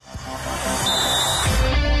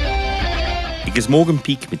Ek is Morgan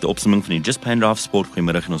Peak met die opsomming van die Just Pan Draft Sport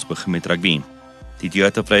Goeiemiddag en ons begin met rugby. Die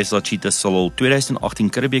Toyota Vrystaat Cheetahs sal al 2018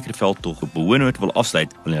 Curriebeker-veldtog op noot wil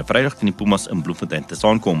afsluit wanneer Vrydag teen die Poemas in Bloemfontein te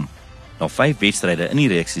staan kom. Na 5 wedstryde in die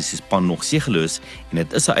reeks is die span nog seëgeloos en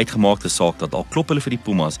dit is 'n uitgemaakte saak dat al klop hulle vir die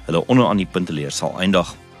Poemas, hulle onderaan die punteleer sal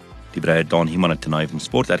eindig. Die breë Dan Himan van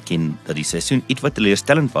Sport erken dat die seisoen ietwat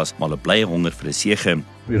teleurstellend was, maar hulle bly honger vir 'n zege.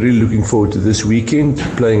 We're really looking forward to this weekend,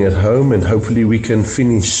 playing at home, and hopefully we can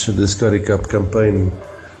finish this Currie Cup campaign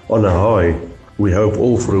on a high. We hope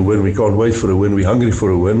all for a win. We can't wait for a win. We're hungry for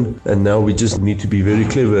a win. And now we just need to be very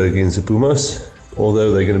clever against the Pumas,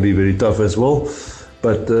 although they're going to be very tough as well.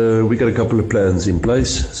 But we got a couple of plans in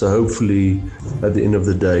place. So hopefully at the end of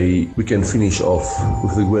the day, we can finish off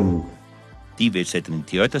with the win. Die wedstryd in die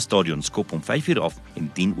Toyota Stadion skop om 5 uur af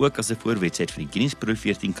en dien ook as 'n voorwedstryd vir die Guinness Pro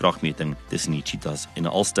 14 kragmeting tussen die Cheetahs en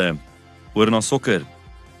Ulster. Oor na sokker.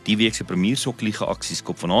 Die week se Premiersokkerliga-aksie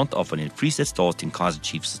skop vanaand af wanneer Vrydag teen Kaizer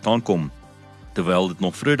Chiefs staan kom. Terwyl dit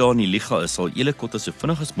nog vroeg daar in die liga is, sal Koetzee so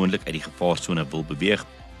vinnig as moontlik uit die gevaarsone wil beweeg.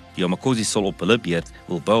 Die Makosi sal op hulle beurt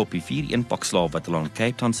wil bou op die 4-1 pakslaaf wat hulle aan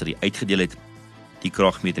Cape Town se uitgedeel het. Die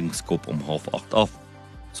kragmeting skop om 7:30 af.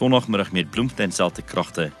 Sondagmiddag met Bloemfontein selfde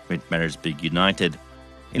kragte met Premiersokkerliga-aksie United.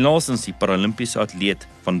 En laastens die Paralimpiese atleet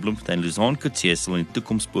van Bloemfontein Louzanne Coetzee sal in die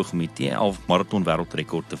toekoms poog om die T11 marathon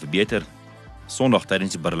wêreldrekord te verbeter. Sondag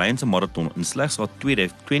tydens die Paralimpiese marathon in slegs haar tweede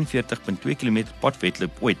 42.2 km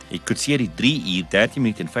padwedloop ooit, het Coetzee die 3 uur 13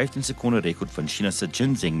 minute en 15 sekonde rekord van China se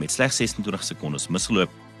Jinzeng met slegs 26 sekondes misgeloop.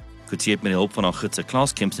 Coetzee het met die hulp van haar gidse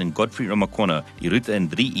Klaas Kempson en Godfrey Ramakona die roete in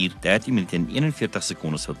 3 uur 13 minute en 41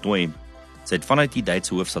 sekondes voltooi. Sy het vanuit die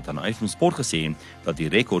Duitse hoofstad aan van sport gesê dat die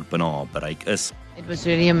rekord binne haar bereik is. It was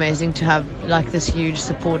really amazing to have like this huge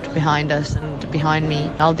support behind us and behind me.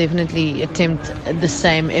 I'll definitely attempt the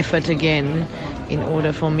same effort again in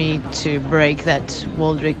order for me to break that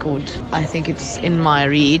world record. I think it's in my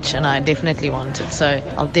reach and I definitely want it. So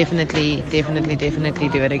I'll definitely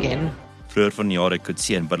do it again. Vroeër vanjaar het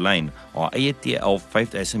Coetzee in Berlyn haar eie T11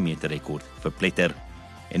 5000 meter rekord verpletter.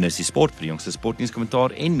 En is die sport vir die jongste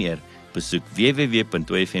sportnuuskommentaar en meer, besoek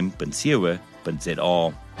www.ofm.co.za.